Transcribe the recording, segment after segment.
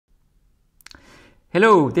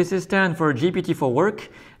Hello, this is Stan for GPT for Work.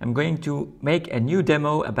 I'm going to make a new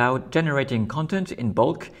demo about generating content in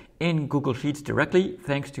bulk in Google Sheets directly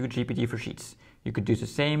thanks to GPT for Sheets. You could do the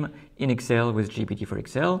same in Excel with GPT for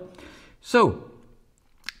Excel. So,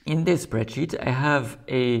 in this spreadsheet, I have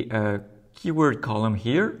a keyword column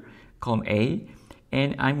here, column A,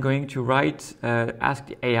 and I'm going to ask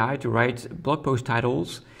the AI to write blog post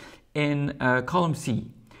titles in column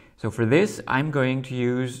C. So for this, I'm going to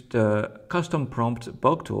use the custom prompt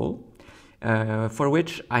bulk tool, for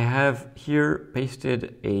which I have here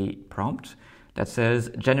pasted a prompt that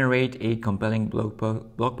says generate a compelling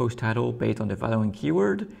blog post title based on the following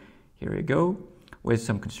keyword. Here we go, with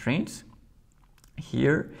some constraints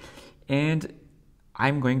here. And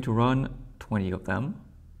I'm going to run 20 of them.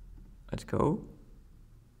 Let's go.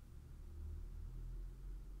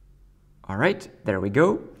 All right, there we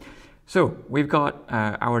go. So we've got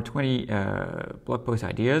our 20 blog post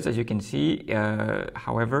ideas, as you can see.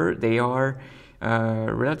 However, they are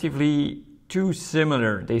relatively too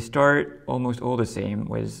similar. They start almost all the same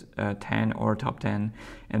with 10 or top 10,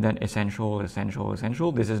 and then essential, essential,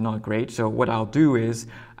 essential. This is not great. So what I'll do is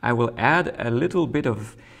I will add a little bit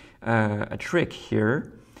of a trick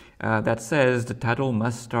here that says the title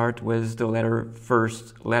must start with the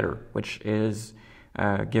first letter, which is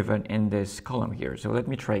given in this column here. So let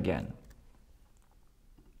me try again.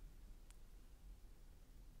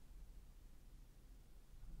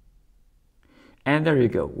 And there you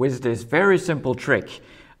go. With this very simple trick,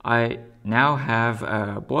 I now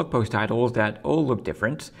have blog post titles that all look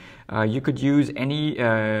different. You could use any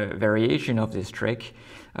variation of this trick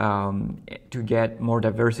to get more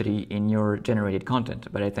diversity in your generated content.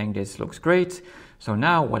 But I think this looks great. So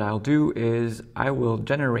now what I'll do is I will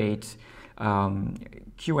generate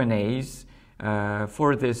Q&As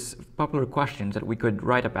for this popular questions that we could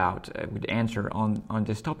write about, would answer on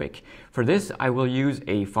this topic. For this, I will use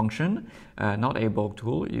a function, not a bulk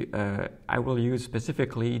tool. I will use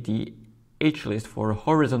specifically the hlist for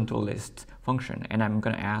horizontal list function. And I'm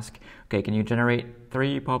going to ask, okay, can you generate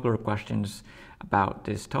 3 popular questions about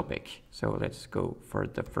this topic? So let's go for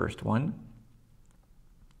the first one.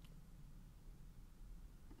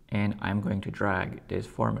 And I'm going to drag this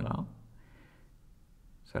formula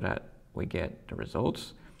so that we get the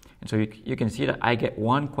results. And so you can see that I get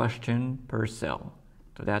 1 question per cell.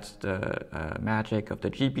 So that's the magic of the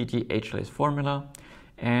GPT hlist formula.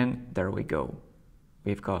 And there we go.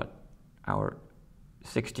 We've got our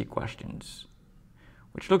 60 questions,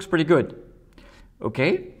 which looks pretty good.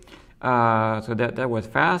 Okay, so that was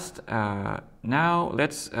fast. Now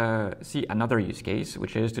let's see another use case,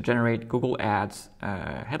 which is to generate Google Ads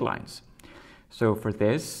headlines. So for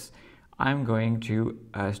this, I'm going to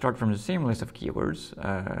start from the same list of keywords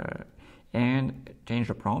and change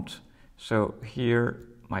the prompt. So here,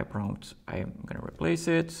 my prompt, I'm going to replace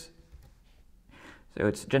it. So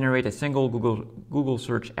it's generate a single Google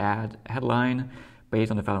search ad headline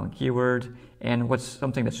based on the following keyword. And what's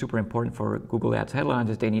something that's super important for Google Ads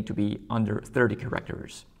headlines is they need to be under 30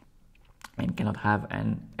 characters and cannot have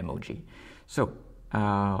an emoji. So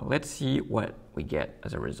let's see what we get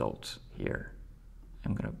as a result here.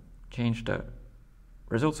 I'm going to change the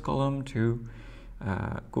results column to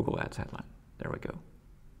Google Ads headline. There we go.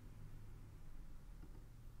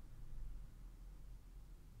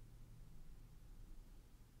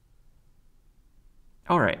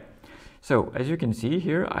 All right. So as you can see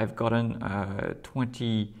here, I've gotten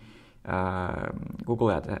 20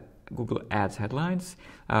 Google Ads headlines.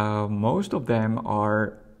 Most of them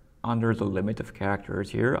are under the limit of characters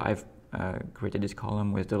here. I've created this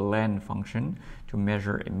column with the len function to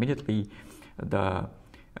measure immediately the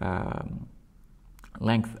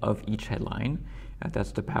length of each headline.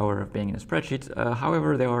 That's the power of being in a spreadsheet.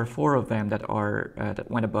 However, there are 4 of them that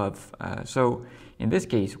went above. So in this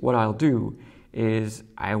case, what I'll do is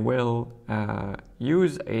I will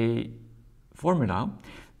use a formula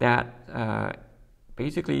that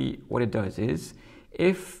basically what it does is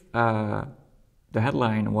if the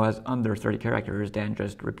headline was under 30 characters, then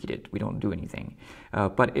just repeat it. We don't do anything.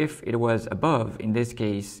 But if it was above, in this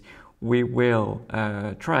case, we will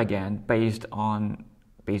try again based on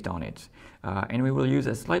it. And we will use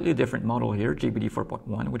a slightly different model here, GPT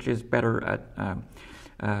 4.1, which is better at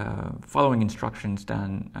following instructions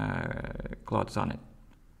than Claude Sonnet.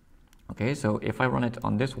 Okay, so if I run it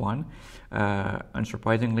on this one,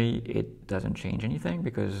 unsurprisingly, it doesn't change anything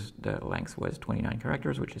because the length was 29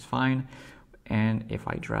 characters, which is fine. And if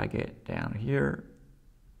I drag it down here,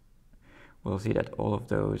 we'll see that all of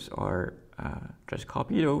those are just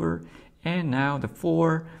copied over. And now the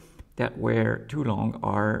 4 that were too long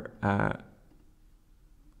are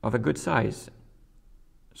of a good size.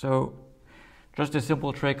 So just a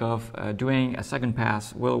simple trick of doing a second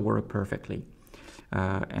pass will work perfectly.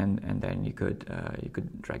 And then you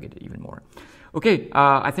could drag it even more. Okay,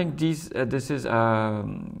 I think this is a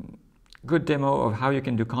good demo of how you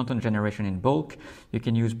can do content generation in bulk. You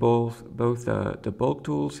can use both the bulk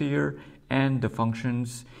tools here and the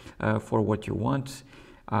functions for what you want.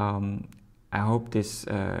 I hope this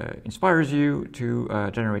inspires you to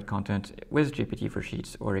generate content with GPT for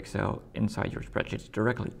Sheets or Excel inside your spreadsheets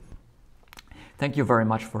directly. Thank you very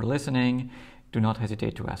much for listening. Do not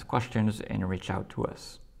hesitate to ask questions and reach out to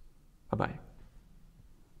us. Bye-bye.